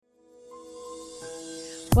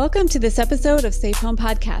Welcome to this episode of Safe Home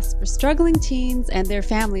Podcast for struggling teens and their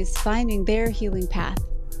families finding their healing path.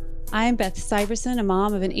 I'm Beth Syverson, a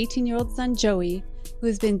mom of an 18-year-old son, Joey, who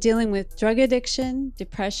has been dealing with drug addiction,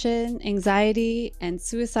 depression, anxiety, and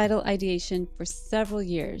suicidal ideation for several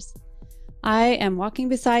years. I am walking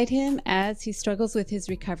beside him as he struggles with his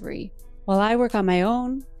recovery, while I work on my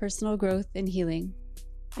own personal growth and healing.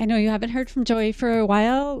 I know you haven't heard from Joey for a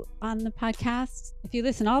while on the podcast. If you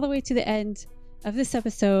listen all the way to the end of this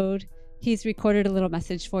episode, he's recorded a little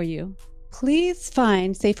message for you. Please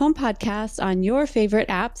find Safe Home Podcast on your favorite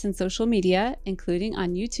apps and social media, including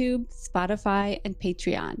on YouTube, Spotify, and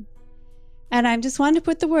Patreon. And I just wanted to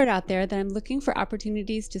put the word out there that I'm looking for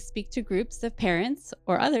opportunities to speak to groups of parents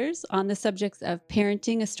or others on the subjects of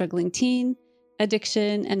parenting a struggling teen,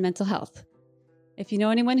 addiction, and mental health. If you know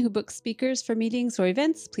anyone who books speakers for meetings or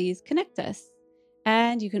events, please connect us.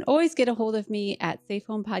 And you can always get a hold of me at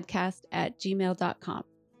safehomepodcast@gmail.com.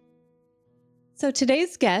 So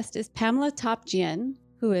today's guest is Pamela Topjian,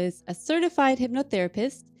 who is a certified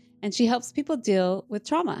hypnotherapist, and she helps people deal with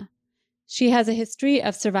trauma. She has a history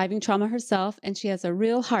of surviving trauma herself, and she has a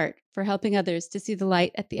real heart for helping others to see the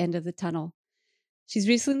light at the end of the tunnel. She's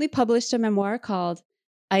recently published a memoir called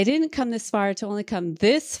I Didn't Come This Far to Only Come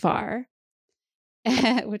This Far,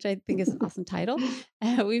 which I think is an awesome title.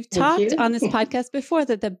 We've talked on this podcast before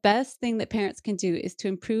that the best thing that parents can do is to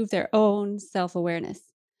improve their own self-awareness.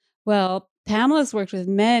 Well, Pamela's worked with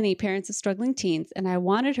many parents of struggling teens, and I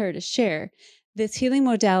wanted her to share this healing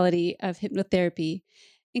modality of hypnotherapy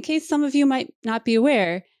in case some of you might not be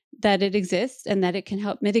aware that it exists and that it can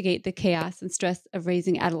help mitigate the chaos and stress of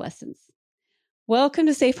raising adolescents. Welcome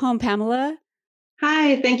to Safe Home, Pamela.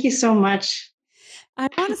 Hi, thank you so much. I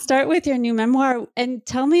want to start with your new memoir and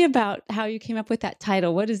tell me about how you came up with that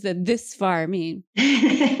title. What does the this far mean?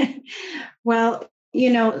 Well,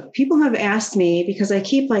 people have asked me because I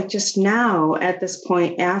keep just now at this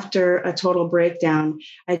point after a total breakdown,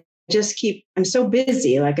 I'm so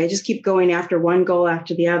busy. I just keep going after one goal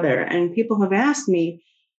after the other. And people have asked me,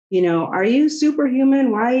 are you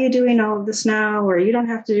superhuman? Why are you doing all of this now? Or you don't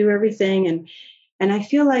have to do everything. And I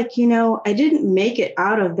feel like, I didn't make it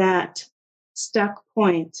out of that stuck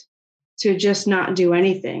point to just not do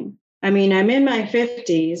anything. I mean, I'm in my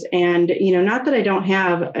 50s and, not that I don't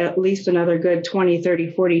have at least another good 20,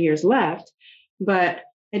 30, 40 years left, but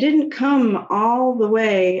I didn't come all the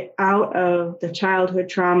way out of the childhood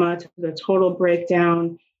trauma to the total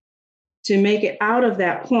breakdown to make it out of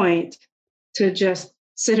that point to just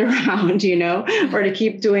sit around, or to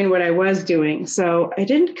keep doing what I was doing. So I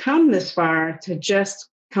didn't come this far to just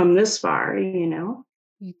come this far, You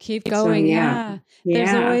keep going. So, yeah.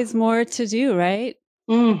 There's always more to do, right?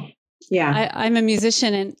 Yeah. I'm a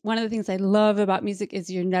musician, and one of the things I love about music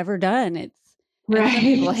is you're never done. Right. Some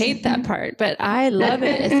people hate that part, but I love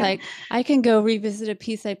it. It's like I can go revisit a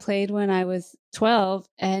piece I played when I was 12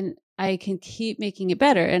 and I can keep making it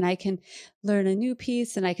better, and I can learn a new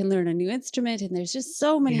piece and I can learn a new instrument, and there's just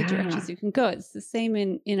so many directions you can go. It's the same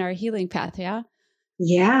in our healing path. Yeah.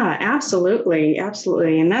 Yeah, absolutely.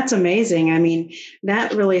 Absolutely. And that's amazing. I mean,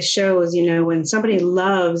 that really shows, when somebody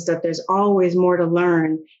loves that there's always more to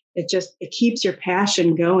learn, it keeps your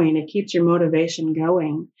passion going. It keeps your motivation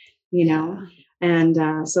going,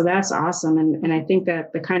 And so that's awesome. And I think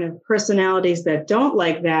that the kind of personalities that don't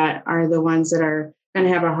like that are the ones that are going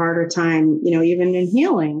to have a harder time, even in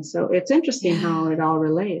healing. So it's interesting how it all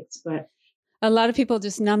relates, but a lot of people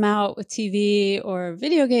just numb out with TV or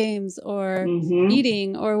video games or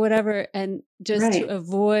eating or whatever, and just to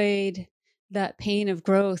avoid that pain of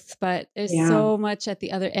growth. But there's so much at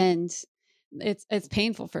the other end. It's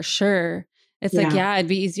painful for sure. It's it'd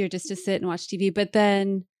be easier just to sit and watch TV, but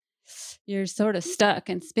then you're sort of stuck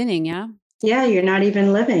and spinning. Yeah. Yeah. You're not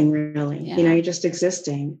even living really, you're just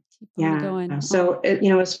existing. Going. So,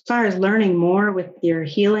 as far as learning more with your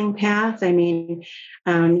healing path, I mean,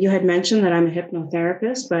 you had mentioned that I'm a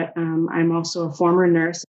hypnotherapist, but I'm also a former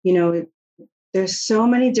nurse. There's so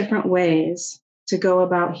many different ways to go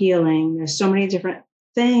about healing. There's so many different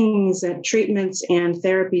things and treatments and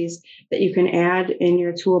therapies that you can add in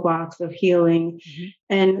your toolbox of healing.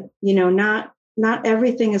 And, not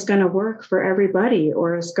everything is going to work for everybody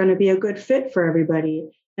or is going to be a good fit for everybody.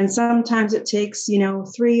 And sometimes it takes,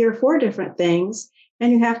 3 or 4 different things,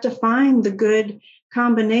 and you have to find the good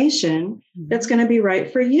combination that's going to be right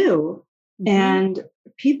for you. And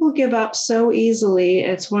people give up so easily.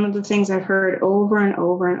 It's one of the things I've heard over and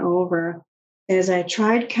over and over is I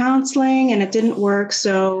tried counseling and it didn't work.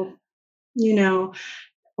 So,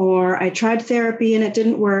 or I tried therapy and it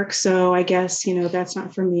didn't work. So I guess, that's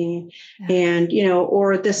not for me. And,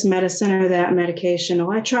 or this medicine or that medication. Oh,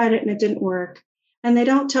 I tried it and it didn't work. and they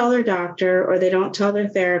don't tell their doctor or they don't tell their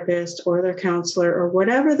therapist or their counselor or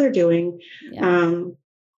whatever they're doing. Yeah.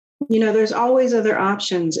 There's always other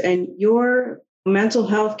options, and your mental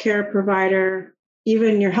health care provider,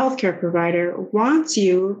 even your healthcare provider, wants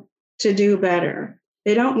you to do better.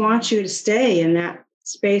 They don't want you to stay in that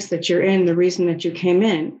space that you're in, the reason that you came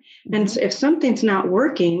in. Mm-hmm. And if something's not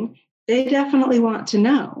working, they definitely want to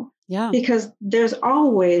know. Yeah. Because there's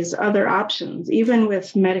always other options, even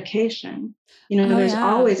with medication. There's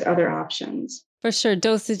always other options. For sure.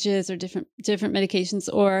 Dosages or different medications.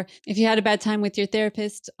 Or if you had a bad time with your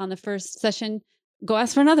therapist on the first session, go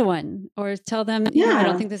ask for another one, or tell them, I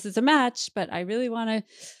don't think this is a match, but I really want to,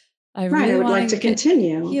 I would like to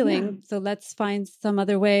continue healing. Yeah. So let's find some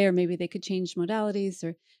other way, or maybe they could change modalities,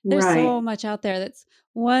 or there's so much out there. That's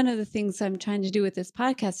one of the things I'm trying to do with this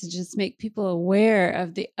podcast, is just make people aware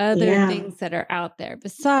of the other things that are out there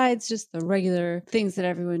besides just the regular things that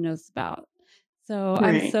everyone knows about. So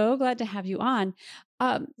I'm so glad to have you on.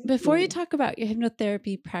 Before you talk about your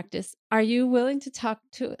hypnotherapy practice, are you willing to talk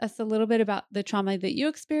to us a little bit about the trauma that you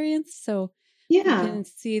experienced? So you can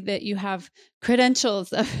see that you have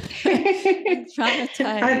credentials of traumatized.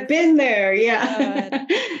 I've been there. Yeah.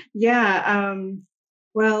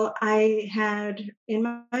 Well, I had in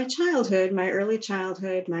my childhood, my early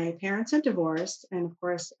childhood, my parents had divorced. And of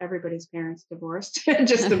course, everybody's parents divorced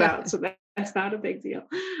just about. So that's not a big deal.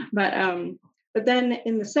 But then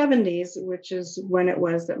in the 70s, which is when it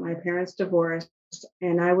was that my parents divorced,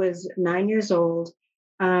 and I was 9 years old,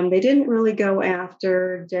 they didn't really go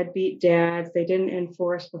after deadbeat dads. They didn't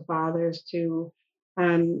enforce the fathers to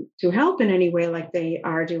help in any way like they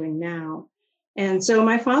are doing now. And so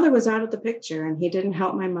my father was out of the picture, and he didn't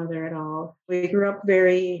help my mother at all. We grew up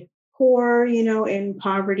very poor, in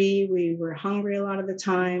poverty. We were hungry a lot of the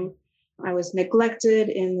time. I was neglected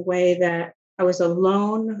in the way that I was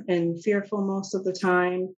alone and fearful most of the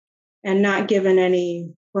time, and not given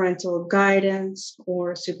any parental guidance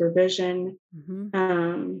or supervision.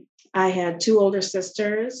 Mm-hmm. I had 2 older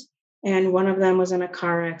sisters, and one of them was in a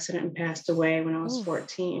car accident and passed away when I was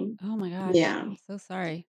 14. Oh my gosh. Yeah. I'm so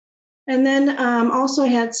sorry. And then also I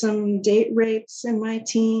had some date rapes in my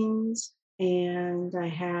teens, and I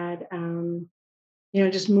had,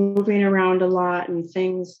 just moving around a lot and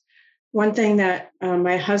things. One thing that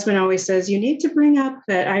my husband always says you need to bring up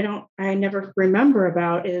that I never remember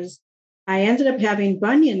about is I ended up having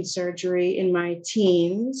bunion surgery in my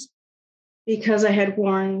teens because I had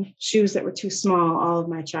worn shoes that were too small all of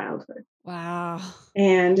my childhood. Wow.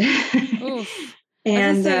 And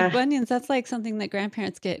and bunions, that's like something that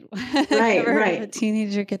grandparents get. Right. A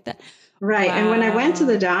teenager get that. Right. Wow. And when I went to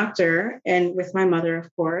the doctor, and with my mother,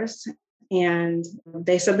 of course, and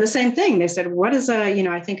they said the same thing. They said, what is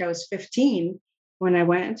I think I was 15 when I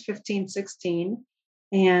went, 15, 16.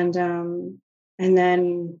 And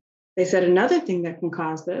then they said another thing that can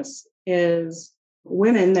cause this is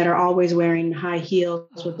women that are always wearing high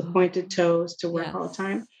heels with the pointed toes to work all the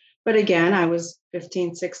time. But again, I was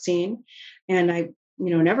 15, 16, and I,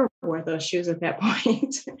 never wore those shoes at that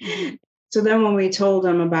point. Mm-hmm. So then when we told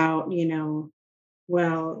them about,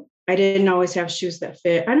 well, I didn't always have shoes that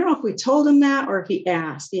fit. I don't know if we told him that or if he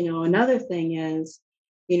asked. Another thing is,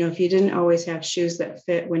 if you didn't always have shoes that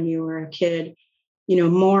fit when you were a kid,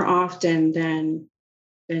 more often than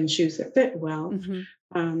shoes that fit well. Mm-hmm.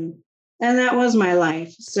 And that was my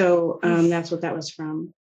life. So that's what that was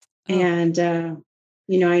from. Oh. And,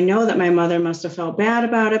 I know that my mother must have felt bad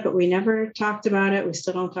about it, but we never talked about it. We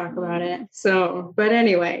still don't talk about it. So, but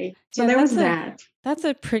anyway, so there was that. That's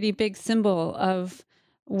a pretty big symbol of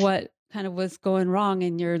what kind of was going wrong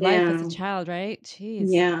in your life as a child, right? Jeez.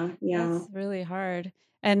 Yeah. That's really hard.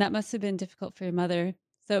 And that must have been difficult for your mother.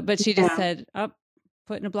 So, but she just said,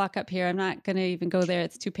 putting a block up here. I'm not going to even go there.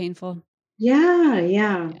 It's too painful.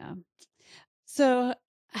 Yeah. So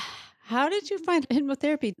how did you find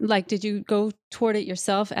hypnotherapy? Like, did you go toward it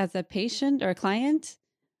yourself as a patient or a client?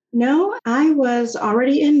 No, I was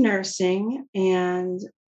already in nursing, and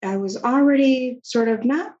I was already sort of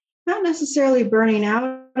not necessarily burning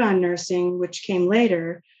out on nursing, which came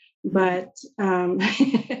later, but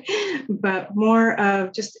but more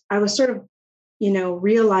of just, I was sort of,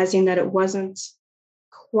 realizing that it wasn't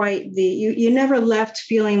quite you never left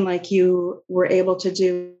feeling like you were able to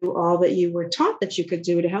do all that you were taught that you could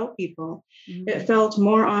do to help people. Mm-hmm. It felt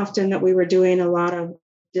more often that we were doing a lot of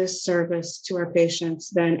disservice to our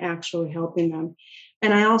patients than actually helping them.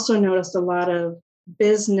 And I also noticed a lot of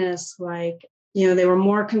business, like, they were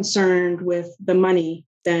more concerned with the money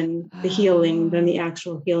than the healing, than the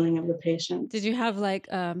actual healing of the patient. Did you have like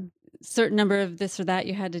certain number of this or that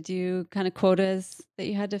you had to do, kind of quotas that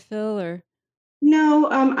you had to fill, or? No,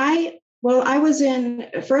 Well,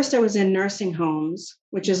 first I was in nursing homes,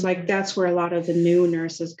 which is like, that's where a lot of the new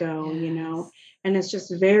nurses go, Yes. and it's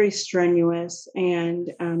just very strenuous.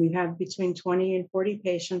 And you have between 20 and 40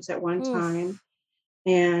 patients at one time. Oof.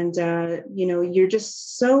 And, you're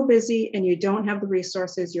just so busy and you don't have the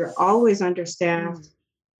resources. You're always understaffed. Mm.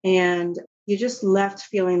 And you just left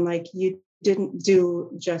feeling like you didn't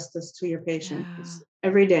do justice to your Yeah. patients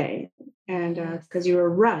every day. And Yes. because you were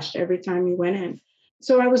rushed every time you went in.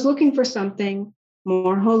 So I was looking for something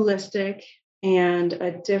more holistic and a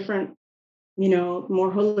different,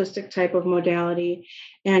 more holistic type of modality.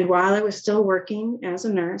 And while I was still working as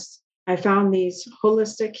a nurse, I found these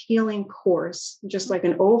holistic healing course, just like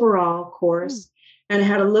an overall Mm. course. And it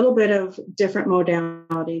had a little bit of different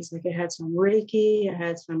modalities. Like it had some Reiki, it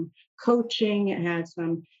had some coaching, it had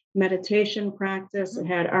some meditation practice, Mhm. it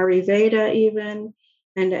had Ayurveda even,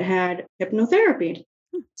 and it had hypnotherapy.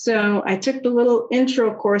 Mm. So I took the little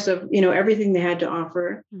intro course of, everything they had to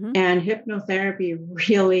offer. Mhm. And hypnotherapy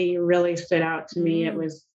really, really stood out to me. It Mm.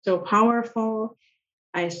 was so powerful.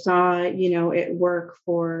 I saw, it work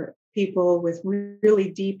for people with really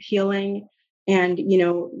deep healing and,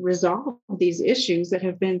 resolve these issues that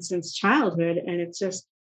have been since childhood. And it just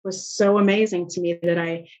was so amazing to me that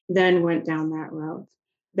I then went down that route.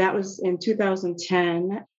 That was in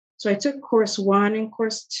 2010. So I took course one and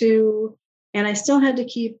course two, and I still had to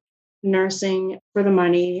keep nursing for the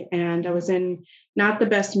money. And I was in not the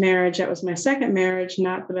best marriage. That was my second marriage,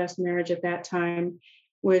 not the best marriage at that time,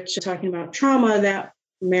 which talking about trauma, that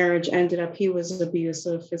marriage ended up, he was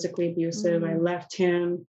abusive, physically abusive. I Mm. left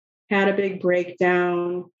him, had a big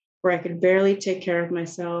breakdown where I could barely take care of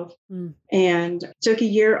myself, Mm. and took a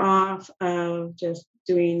year off of just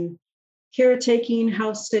doing caretaking,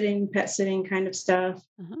 house sitting, pet sitting kind of stuff.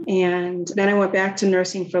 Uh-huh. And then I went back to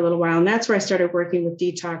nursing for a little while. And that's where I started working with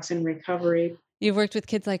detox and recovery. You've worked with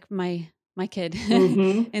kids like my kid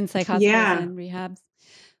Hmm. in psych hospitals Yeah. and rehabs.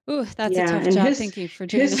 Ooh, that's a Yeah. tough And job. his Thank you for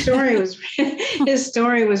doing his story that. was his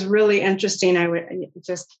story was really interesting. I would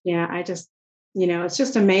just, yeah, I just, it's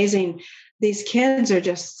just amazing. These kids are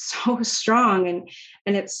just so strong,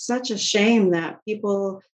 and it's such a shame that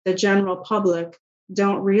people, the general public,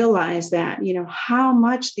 don't realize that, how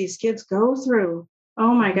much these kids go through.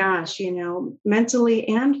 Oh my Mhm. gosh, mentally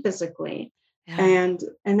and physically. Yeah.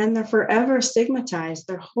 And then they're forever stigmatized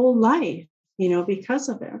their whole life, because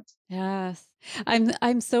of it. Yes.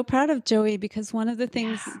 I'm so proud of Joey because one of the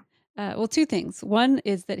things, Yeah. well, two things. One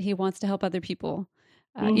is that he wants to help other people.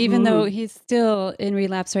 Even though Hmm. he's still in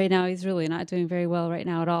relapse right now, he's really not doing very well right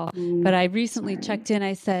now at all. But I recently Sorry. checked in.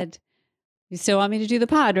 I said, "You still want me to do the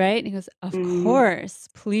pod, right?" And he goes, "Of Mhm. course.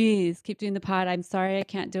 Please keep doing the pod. I'm sorry I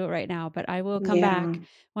can't do it right now, but I will come Yeah, back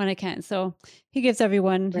when I can." So he gives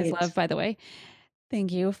everyone his right. love, by the way.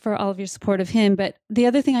 Thank you for all of your support of him. But the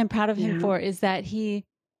other thing I'm proud of him Yeah, for is that he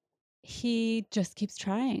just keeps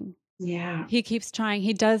trying. yeah, He keeps trying.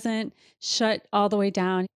 He doesn't shut all the way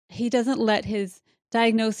down. He doesn't let his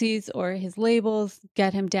diagnoses or his labels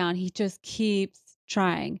get him down. He just keeps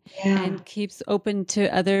trying yeah. and keeps open to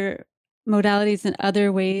other modalities and other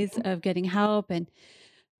ways of getting help. And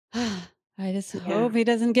I just Yeah, hope he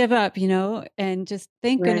doesn't give up, and just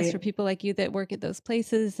thank goodness for right. people like you that work at those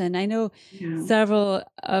places. And I know Yeah. several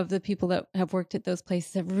of the people that have worked at those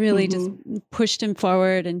places have really just Mhm. pushed him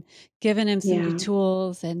forward and given him some good Yeah,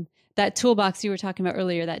 tools. And that toolbox you were talking about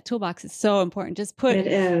earlier, that toolbox is so important. Just put it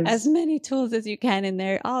as is. many tools as you can in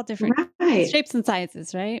there, all different Right, shapes and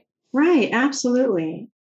sizes, right? right, absolutely.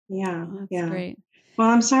 Yeah, Oh, that's yeah. great. Well,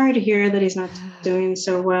 I'm sorry to hear that he's not doing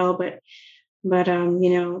so well, but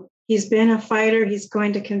he's been a fighter. He's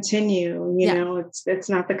going to continue. Yeah. It's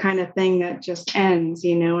not the kind of thing that just ends.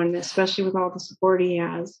 And especially with all the support he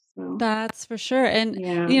has. So That's for sure. And,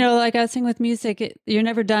 yeah, like I was saying with music, you're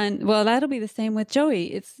never done. Well, that'll be the same with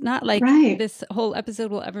Joey. It's not like right, this whole episode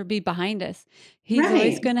will ever be behind us. He's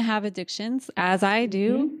always right. going to have addictions, as I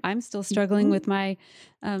do. Hmm. I'm still struggling Hmm. with my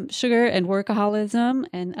sugar and workaholism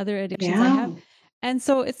and other addictions I have. Yeah, And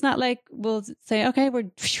so it's not like we'll say, okay,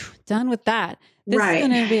 we're done with that. This is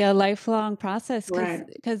going right, to be a lifelong process right,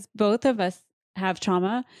 because both of us have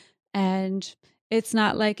trauma, and it's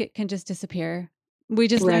not like it can just disappear. We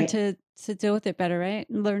just learn right. to deal with it better, right?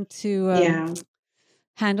 Learn to Yeah.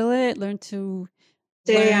 handle it. Learn to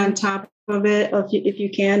Stay on learn. top of it if you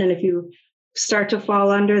can. And if you start to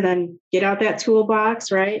fall under, then get out that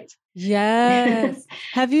toolbox, right? Yes.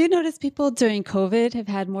 Have you noticed people during COVID have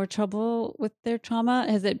had more trouble with their trauma?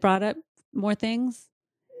 Has it brought up more things?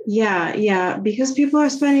 Yeah, yeah. Because people are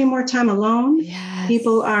spending more time alone.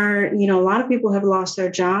 People Yes. are, a lot of people have lost their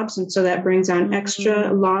jobs. And so that brings on extra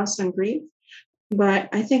Mm, loss and grief. But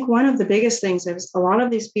I think one of the biggest things is a lot of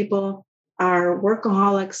these people are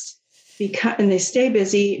workaholics because, and they stay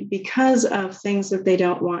busy because of things that they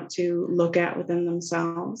don't want to look at within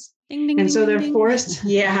themselves. Ding, ding, And ding, so ding, they're ding. forced,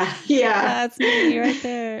 yeah. That's me right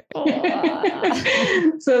there.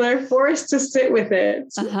 Oh. So they're forced to sit with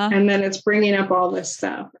it. And then it's bringing up all this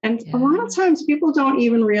stuff. And a lot of times people don't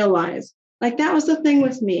even realize, like, that was the thing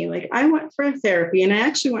with me. Like, I went for therapy, and I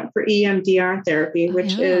actually went for EMDR therapy,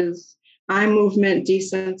 which is eye movement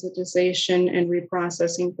desensitization and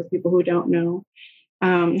reprocessing for people who don't know.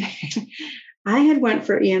 I had went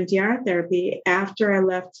for EMDR therapy after I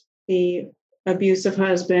left the abusive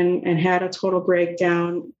husband and had a total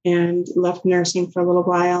breakdown and left nursing for a little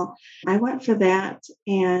while. I went for that,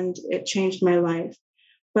 and it changed my life.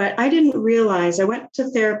 But I didn't realize, I went to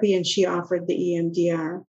therapy and she offered the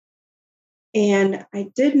EMDR. And I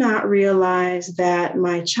did not realize that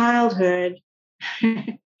my childhood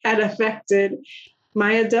had affected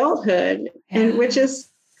my adulthood, and which is,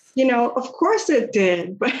 of course it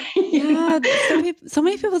did. But so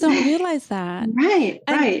many people don't realize that. Right,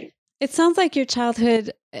 right. It sounds like your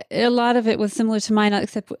childhood, a lot of it was similar to mine,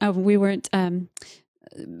 except we weren't,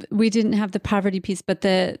 we didn't have the poverty piece, but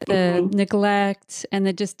the neglect and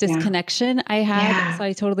the just disconnection I had. So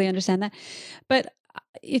I totally understand that. But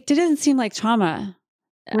it didn't seem like trauma.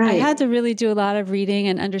 Right. I had to really do a lot of reading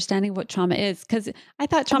and understanding what trauma is, because I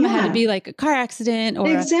thought trauma had to be like a car accident or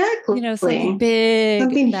something big,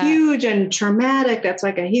 something huge and traumatic. That's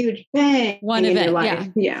like a huge bang. One in event, your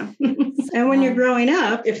life. And when you're growing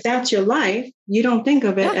up, if that's your life, you don't think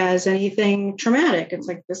of it as anything traumatic. It's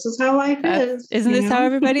like, this is how life is. Isn't this how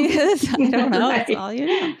everybody is? I don't know. Right. It's all you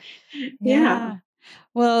know. Yeah.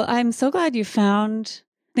 Well, I'm so glad you found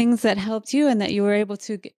things that helped you and that you were able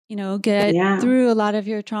to, get through a lot of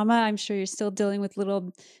your trauma. I'm sure you're still dealing with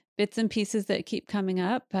little bits and pieces that keep coming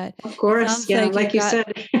up, but of course, like you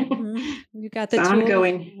said, you got the tools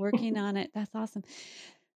ongoing, working on it. That's awesome.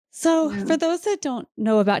 So for those that don't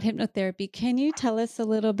know about hypnotherapy, can you tell us a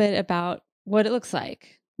little bit about what it looks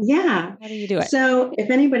like? Yeah. How do you do it? So if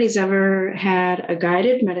anybody's ever had a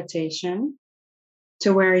guided meditation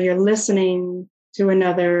to where you're listening to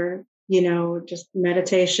another, just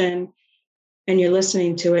meditation, and you're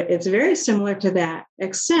listening to it, it's very similar to that,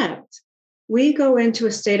 except we go into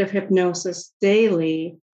a state of hypnosis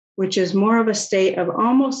daily, which is more of a state of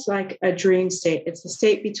almost like a dream state. It's the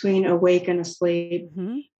state between awake and asleep.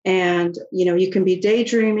 Mm-hmm. And, you can be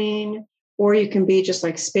daydreaming, or you can be just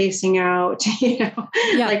like spacing out,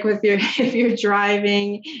 like if you're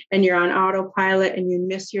driving and you're on autopilot and you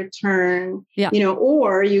miss your turn,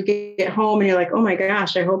 or you get home and you're like, oh my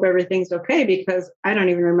gosh, I hope everything's okay, because I don't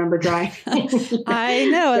even remember driving. I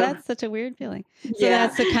know. That's such a weird feeling. So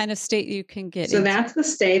that's the kind of state you can get into. That's the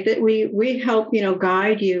state that we help,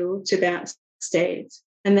 guide you to that state.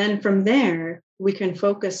 And then from there, we can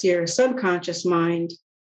focus your subconscious mind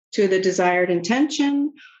to the desired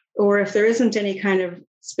intention. Or if there isn't any kind of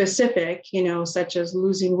specific, such as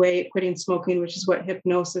losing weight, quitting smoking, which is what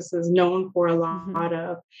hypnosis is known for a lot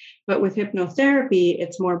of. But with hypnotherapy,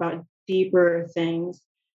 it's more about deeper things.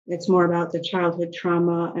 It's more about the childhood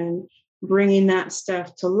trauma and bringing that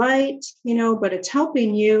stuff to light, but it's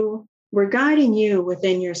helping you. We're guiding you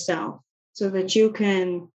within yourself so that you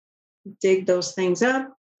can dig those things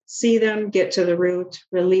up, see them, get to the root,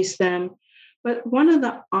 release them. But one of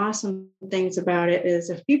the awesome things about it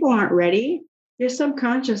is if people aren't ready, your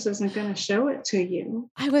subconscious isn't going to show it to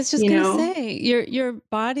you. I was just going to say, your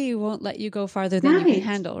body won't let you go farther than you can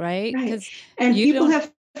handle, right? And people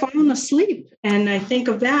have fallen asleep. And I think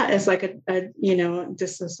of that as like a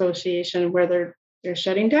disassociation where they're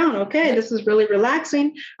shutting down. Okay, this is really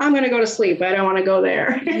relaxing. I'm going to go to sleep. I don't want to go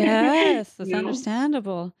there. Yes, that's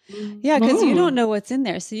understandable. Yeah, because you don't know what's in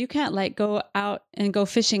there. So you can't like go out and go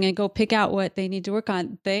fishing and go pick out what they need to work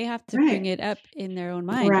on. They have to bring it up in their own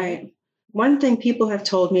mind. Right. One thing people have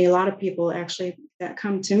told me, a lot of people actually that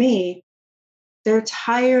come to me, they're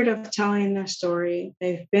tired of telling their story.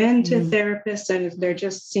 They've been to therapists and they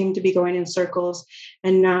just seem to be going in circles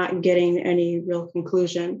and not getting any real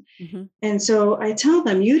conclusion. And so I tell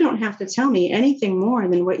them, you don't have to tell me anything more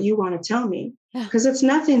than what you want to tell me, because it's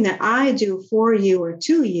nothing that I do for you or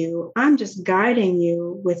to you. I'm just guiding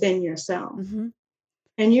you within yourself.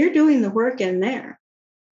 And you're doing the work in there.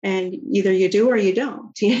 And either you do or you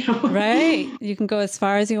don't, Right. You can go as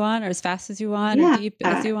far as you want or as fast as you want or deep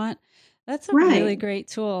as you want. That's a really great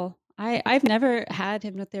tool. I've never had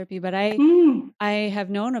hypnotherapy, but I have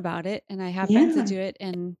known about it and I have friends that do it,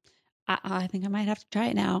 and I think I might have to try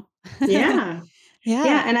it now. Yeah.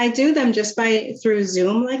 Yeah. And I do them just through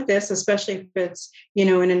Zoom like this, especially if it's, in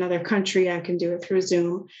another country, I can do it through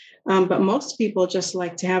Zoom. But most people just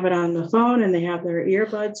like to have it on the phone and they have their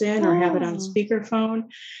earbuds in or have it on speakerphone,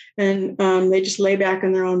 and they just lay back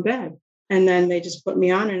in their own bed. And then they just put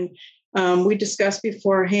me on, and we discuss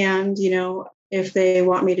beforehand, if they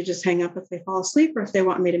want me to just hang up if they fall asleep or if they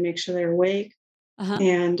want me to make sure they're awake. Uh-huh.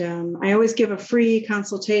 And I always give a free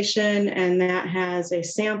consultation, and that has a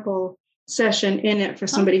sample session in it for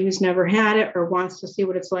somebody who's never had it or wants to see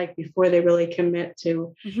what it's like before they really commit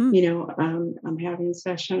to, having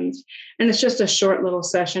sessions. And it's just a short little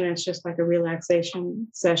session. It's just like a relaxation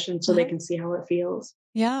session so they can see how it feels.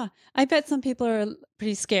 Yeah. I bet some people are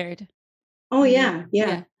pretty scared. Oh, yeah.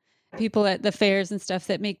 People at the fairs and stuff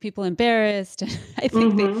that make people embarrassed. I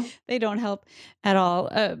think they don't help at all.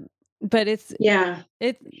 But is that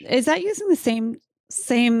using the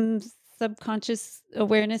same subconscious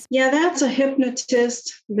awareness? Yeah, that's a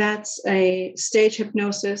hypnotist. That's a stage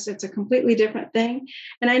hypnosis. It's a completely different thing.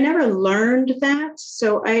 And I never learned that.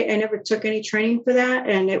 So I never took any training for that.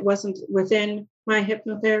 And it wasn't within my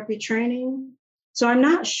hypnotherapy training. So I'm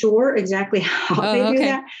not sure exactly how they do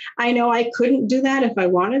that. I know I couldn't do that if I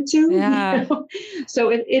wanted to. Yeah. So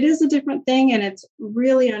it is a different thing. And it's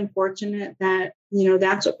really unfortunate that,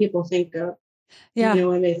 that's what people think of. Yeah.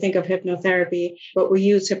 When they think of hypnotherapy, but we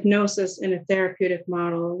use hypnosis in a therapeutic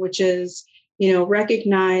model, which is,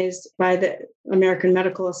 recognized by the American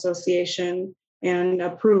Medical Association and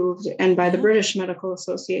approved, and by the British Medical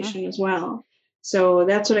Association as well. So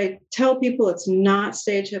that's what I tell people. It's not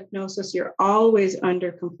stage hypnosis. You're always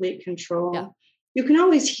under complete control. Yeah. You can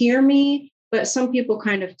always hear me, but some people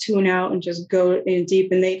kind of tune out and just go in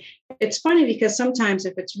deep. And it's funny because sometimes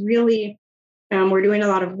if it's really, we're doing a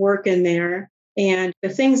lot of work in there, and the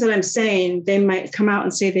things that I'm saying, they might come out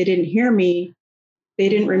and say they didn't hear me. They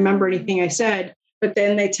didn't remember anything I said. But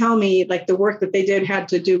then they tell me like the work that they did had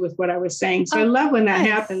to do with what I was saying. So I love when that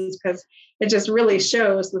happens, because it just really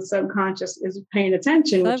shows the subconscious is paying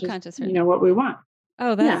attention, which is, what we want.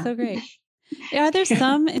 Oh, that's so great. Are there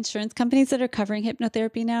some insurance companies that are covering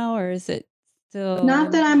hypnotherapy now, or is it still?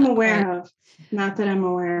 Not that I'm aware of. Not that I'm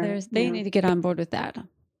aware of. They need to get on board with that.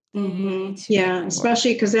 Yeah,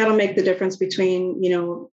 especially because that'll make the difference between,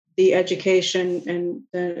 the education and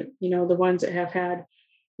the ones that have had,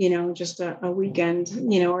 just a weekend,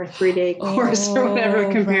 or 3-day course or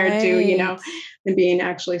whatever compared to, and being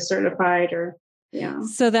actually certified or,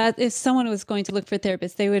 So that if someone was going to look for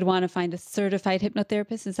therapists, they would want to find a certified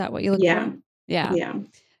hypnotherapist. Is that what you look for? Yeah.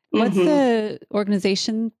 What's the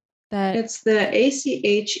organization that? It's the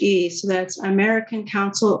ACHE. So that's American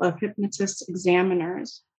Council of Hypnotist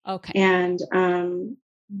Examiners. Okay. And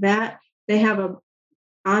that they have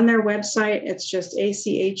on their website, it's just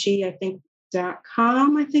ACHE, I think,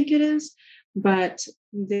 .com, I think it is. But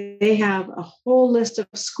they have a whole list of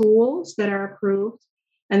schools that are approved.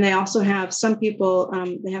 And they also have some people,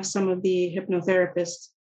 they have some of the hypnotherapists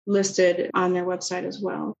listed on their website as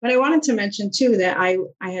well. But I wanted to mention too that I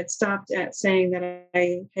had stopped at saying that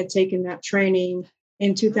I had taken that training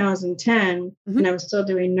in 2010 and I was still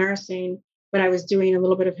doing nursing, but I was doing a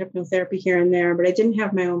little bit of hypnotherapy here and there, but I didn't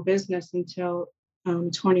have my own business until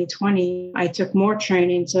 2020. I took more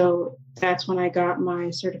training. So that's when I got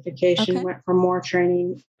my certification, went for more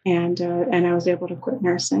training, and I was able to quit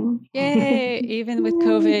nursing. Yay. Even with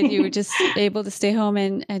COVID, you were just able to stay home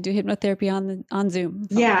and do hypnotherapy on Zoom.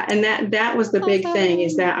 Yeah. And that was the big thing,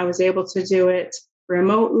 is that I was able to do it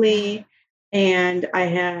remotely. And I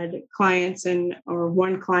had clients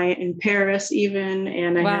one client in Paris even,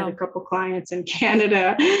 and I had a couple clients in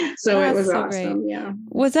Canada. So it was awesome. Great. Yeah.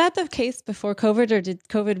 Was that the case before COVID, or did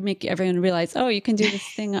COVID make everyone realize, you can do this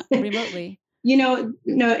thing remotely? No.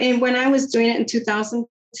 And when I was doing it in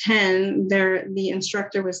 2010, the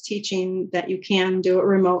instructor was teaching that you can do it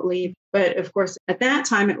remotely. But of course, at that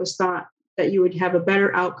time, it was thought that you would have a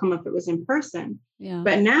better outcome if it was in person. Yeah.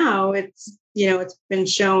 But now it's been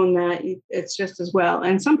shown that it's just as well.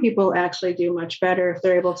 And some people actually do much better if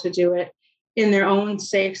they're able to do it in their own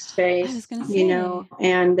safe space,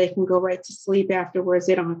 and they can go right to sleep afterwards.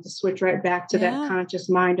 They don't have to switch right back to that conscious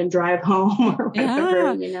mind and drive home or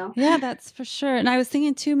whatever, Yeah, that's for sure. And I was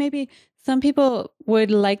thinking too, maybe some people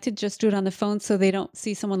would like to just do it on the phone so they don't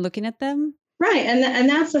see someone looking at them. Right. And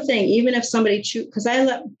that's the thing. Even if somebody because I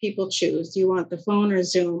let people choose, do you want the phone or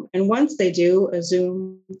Zoom? And once they do a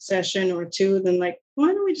Zoom session or two, then why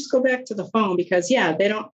don't we just go back to the phone? Because they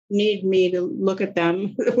don't need me to look at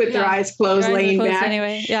them with their eyes closed, Your eyes are laying closed back.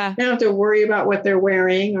 anyway. Yeah. They don't have to worry about what they're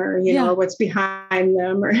wearing or, or what's behind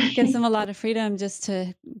them. Or gives them a lot of freedom just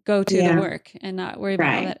to go to the work and not worry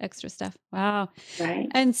about all that extra stuff. Wow. Right.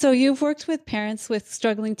 And so you've worked with parents with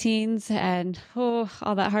struggling teens and all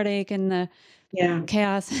that heartache and the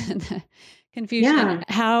chaos and the confusion. Yeah.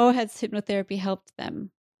 How has hypnotherapy helped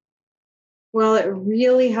them? Well, it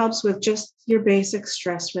really helps with just your basic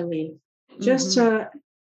stress relief, just to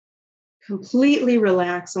completely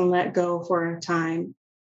relax and let go for a time,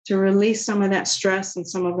 to release some of that stress and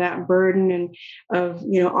some of that burden and of,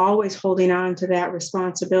 always holding on to that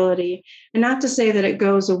responsibility. And not to say that it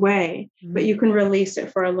goes away, but you can release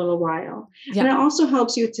it for a little while. Yeah. And it also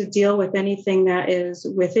helps you to deal with anything that is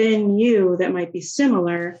within you that might be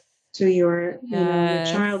similar to your, your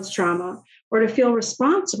child's trauma, or to feel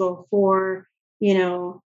responsible for,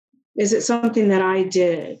 is it something that I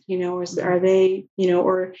did, are they,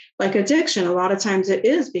 or like addiction, a lot of times it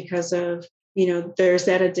is because of, there's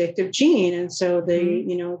that addictive gene. And so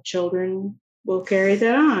the, children will carry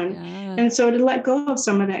that on. Yeah. And so to let go of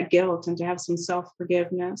some of that guilt and to have some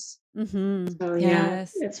self-forgiveness. So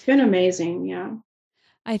it's been amazing. Yeah.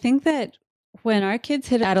 I think that when our kids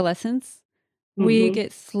hit adolescence, we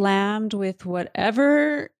get slammed with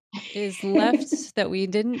whatever is left that we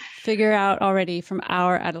didn't figure out already from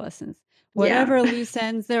our adolescence. Whatever loose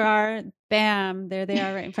ends there are, bam, there they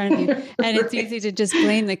are right in front of you. And it's easy to just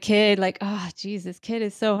blame the kid, like, oh, geez, this kid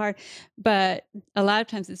is so hard. But a lot of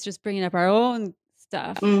times it's just bringing up our own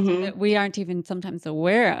stuff that we aren't even sometimes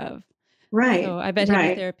aware of. Right. So I bet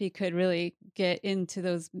hypnotherapy could really get into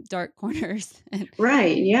those dark corners. And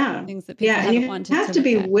things that people haven't wanted to. You have to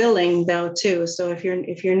be willing, though, too. So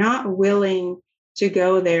if you're not willing to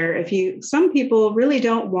go there, some people really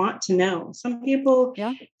don't want to know. Some people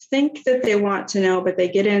think that they want to know, but they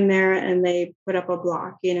get in there and they put up a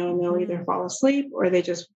block, and they'll either fall asleep or they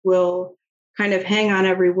just will kind of hang on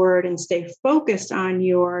every word and stay focused on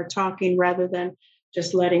your talking rather than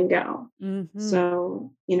just letting go.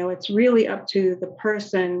 So, it's really up to the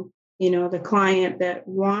person, the client that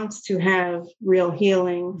wants to have real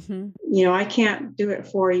healing. I can't do it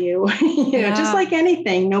for you. Just like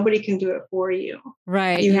anything, nobody can do it for you.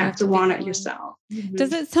 Right. You have to want it yourself.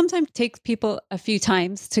 Does it sometimes take people a few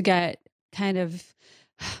times to get kind of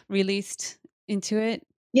released into it?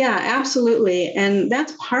 Yeah, absolutely. And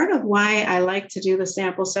that's part of why I like to do the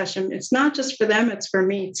sample session. It's not just for them, it's for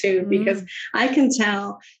me too, because I can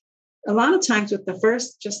tell a lot of times with the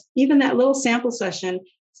first, just even that little sample session,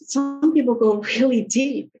 some people go really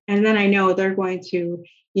deep. And then I know they're going to,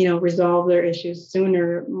 resolve their issues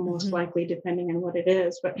sooner, most likely, depending on what it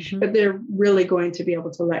is. But they're really going to be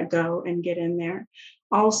able to let go and get in there.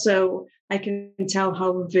 Also, I can tell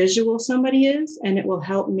how visual somebody is, and it will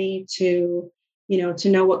help me to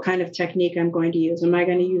know what kind of technique I'm going to use. Am I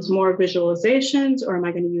going to use more visualizations, or am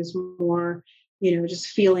I going to use more, just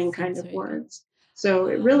feeling kind of words? So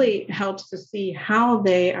it really helps to see how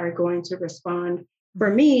they are going to respond for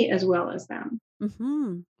me as well as them.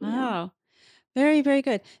 Wow. Very, very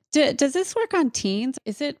good. Does this work on teens?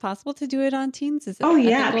 Is it possible to do it on teens? Is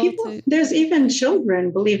it there's even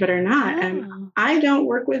children, believe it or not. And I don't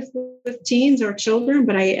work with teens or children,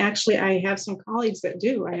 but I have some colleagues that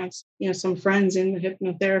do. I have, some friends in the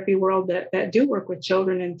hypnotherapy world that do work with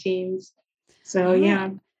children and teens. So,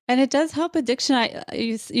 And it does help addiction.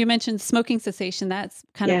 You mentioned smoking cessation. That's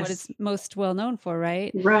kind of what it's most well known for,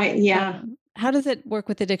 right? Right. Yeah. How does it work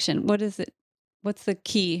with addiction? What is it? What's the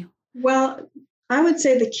key? Well, I would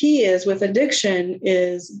say the key is with addiction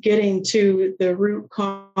is getting to the root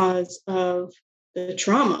cause of the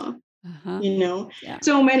trauma.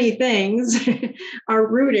 So many things are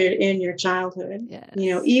rooted in your childhood. Yes.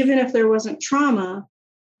 Even if there wasn't trauma,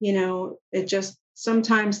 it just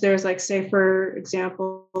sometimes there's like, say, for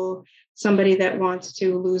example, somebody that wants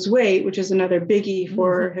to lose weight, which is another biggie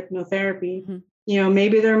for hypnotherapy.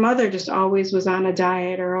 Maybe their mother just always was on a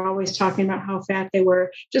diet or always talking about how fat they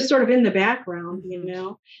were, just sort of in the background,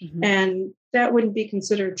 and that wouldn't be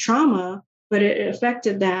considered trauma, but it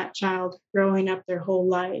affected that child growing up their whole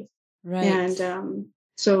life. Right. And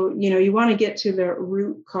so, you want to get to the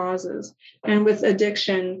root causes. And with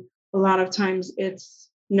addiction, a lot of times it's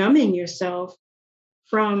numbing yourself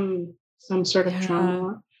from some sort of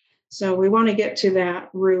trauma. So we want to get to that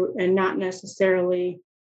root and not necessarily,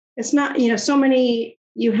 it's not, you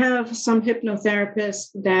have some hypnotherapists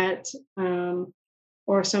that,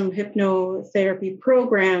 or some hypnotherapy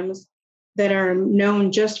programs that are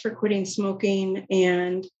known just for quitting smoking.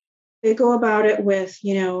 And they go about it with,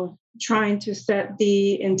 trying to set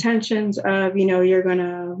the intentions of, you're going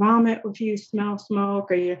to vomit if you smell smoke,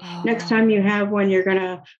 or next time you have one, you're going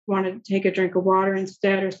to want to take a drink of water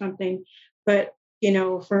instead or something. But,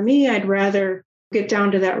 for me, I'd rather get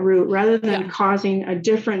down to that root rather than causing a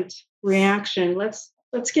different reaction. Let's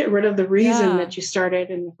get rid of the reason that you started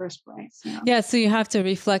in the first place. Yeah. So you have to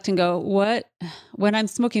reflect and go, when I'm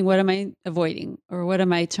smoking, what am I avoiding, or what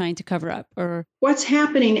am I trying to cover up, or what's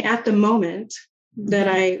happening at the moment that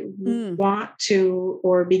I want to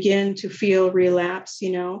or begin to feel relapse,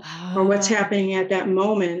 or what's happening at that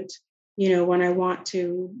moment, when I want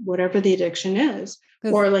to, whatever the addiction is.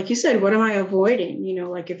 Or like you said, what am I avoiding?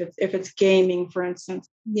 Like if it's gaming, for instance,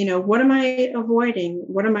 what am I avoiding?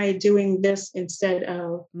 What am I doing this instead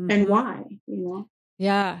of, and why?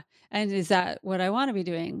 Yeah. And is that what I want to be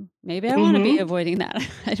doing? Maybe I want to be avoiding that.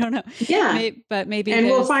 I don't know. Yeah. But maybe and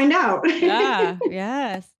we'll find out. Yeah.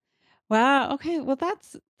 Yes. Wow. Okay. Well,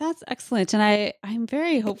 that's excellent. And I'm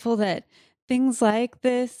very hopeful that things like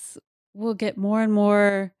this will get more and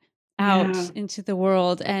more out into the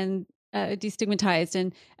world and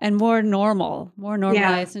destigmatized and more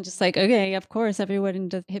normalized, and just like, okay, of course, everyone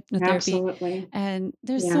does hypnotherapy. Absolutely. And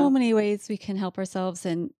there's so many ways we can help ourselves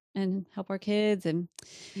and help our kids and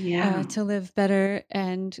to live better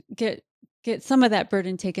and get some of that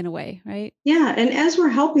burden taken away, right? Yeah. And as we're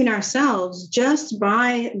helping ourselves, just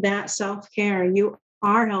by that self-care, you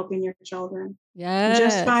are helping your children. Yeah.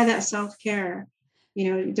 Just by that self-care.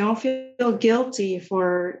 Don't feel guilty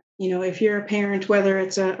for, if you're a parent, whether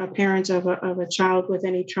it's a parent of a child with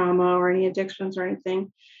any trauma or any addictions or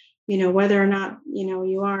anything, whether or not,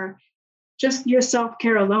 you are, just your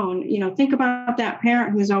self-care alone. Think about that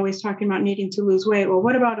parent who's always talking about needing to lose weight. Well,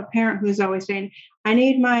 what about a parent who's always saying, I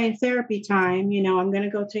need my therapy time, I'm going to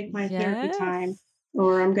go take my therapy time,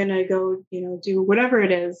 or I'm going to go, do whatever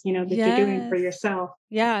it is, that you're doing for yourself.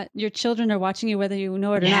 Yeah. Your children are watching you, whether you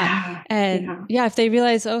know it or not. And if they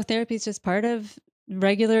realize, therapy is just part of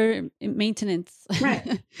regular maintenance.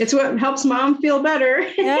 Right. It's what helps mom feel better.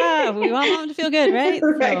 Yeah. We want mom to feel good, right?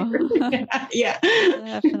 Right. So, yeah.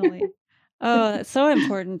 Definitely. Oh, that's so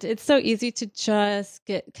important. It's so easy to just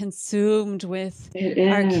get consumed with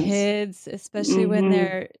our kids, especially when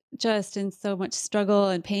they're just in so much struggle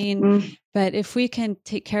and pain. But if we can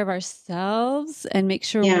take care of ourselves and make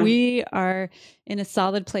sure we are in a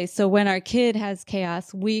solid place, so when our kid has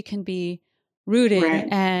chaos, we can be rooted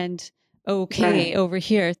and okay over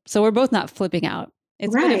here. So we're both not flipping out.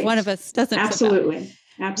 It's good if one of us doesn't Absolutely. flip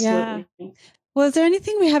out. Absolutely. Yeah. Well, is there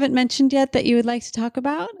anything we haven't mentioned yet that you would like to talk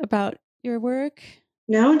about your work?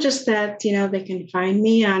 No, just that, they can find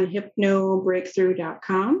me on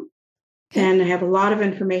hypnobreakthrough.com. Okay. And I have a lot of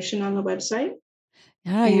information on the website.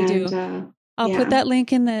 Yeah, you do. I'll put that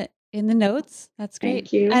link in the notes. That's great.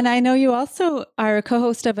 Thank you. And I know you also are a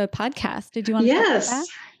co-host of a podcast. Did you want to talk about that?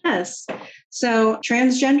 Yes. So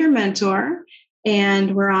Transgender Mentor,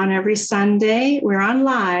 and we're on every Sunday. We're on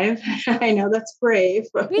live. I know that's brave,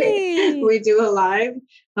 but we do a live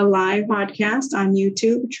podcast on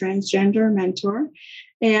YouTube, Transgender Mentor.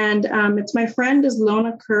 And it's my friend is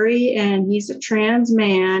Lona Curry, and he's a trans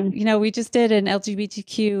man. We just did an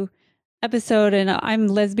LGBTQ episode, and I'm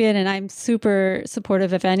lesbian, and I'm super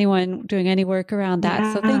supportive of anyone doing any work around that.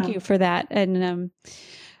 Yeah. So thank you for that. And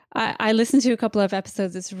I listened to a couple of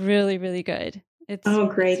episodes. It's really, really good.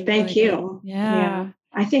 Great. Thank you. Yeah.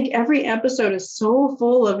 I think every episode is so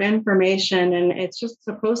full of information, and it's just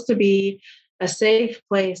supposed to be a safe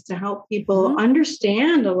place to help people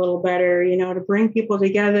understand a little better, to bring people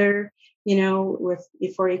together,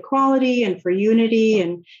 for equality and for unity,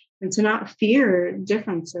 and to not fear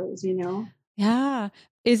differences, Yeah.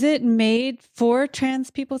 Is it made for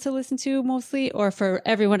trans people to listen to mostly, or for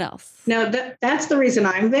everyone else? No, that's the reason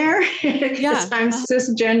I'm there, because I'm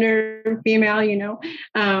cisgender female,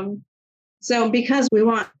 So because we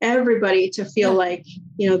want everybody to feel like,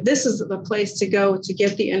 this is the place to go to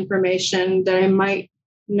get the information that I might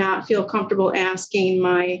not feel comfortable asking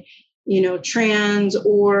my, trans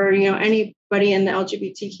or, anybody in the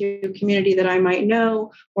LGBTQ community that I might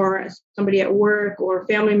know, or somebody at work or a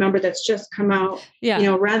family member that's just come out,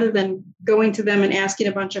 rather than going to them and asking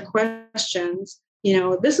a bunch of questions.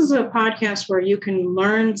 This is a podcast where you can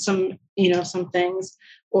learn some things,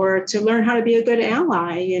 or to learn how to be a good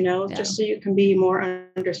ally, just so you can be more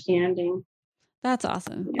understanding. That's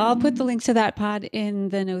awesome. Yeah. I'll put the link to that pod in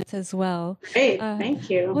the notes as well. Great. Thank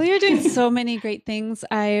you. Well, you're doing so many great things.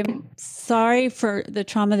 I'm sorry for the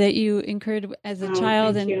trauma that you incurred as a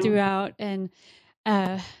child and throughout. And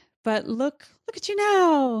but look at you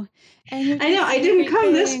now. And I know I didn't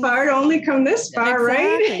come this far to only come this far,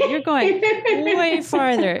 exactly. Right? You're going way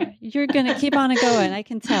farther. You're going to keep on going. I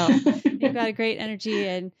can tell. You've got a great energy,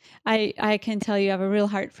 and I can tell you have a real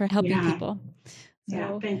heart for helping people.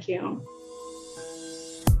 So, thank you.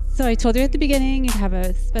 So I told you at the beginning you'd have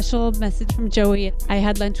a special message from Joey. I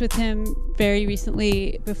had lunch with him very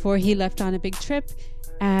recently before he left on a big trip,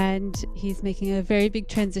 and he's making a very big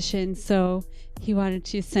transition. So he wanted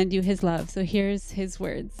to send you his love. So here's his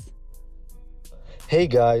words. Hey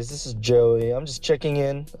guys, this is Joey. I'm just checking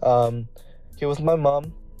in here with my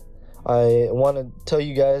mom. I want to tell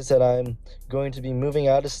you guys that I'm going to be moving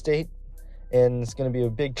out of state, and it's going to be a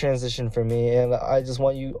big transition for me. And I just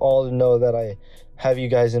want you all to know that I have you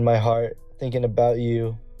guys in my heart, thinking about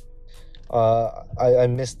you. I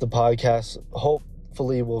missed the podcast.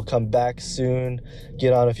 Hopefully we'll come back soon,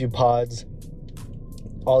 get on a few pods.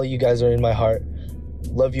 All of you guys are in my heart.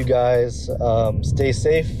 Love you guys. Stay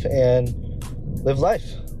safe and live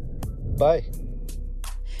life. Bye.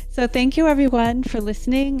 So thank you everyone for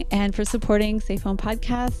listening and for supporting Safe Home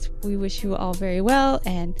Podcast. We wish you all very well,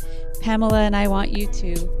 and Pamela and I want you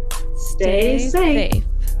to stay safe.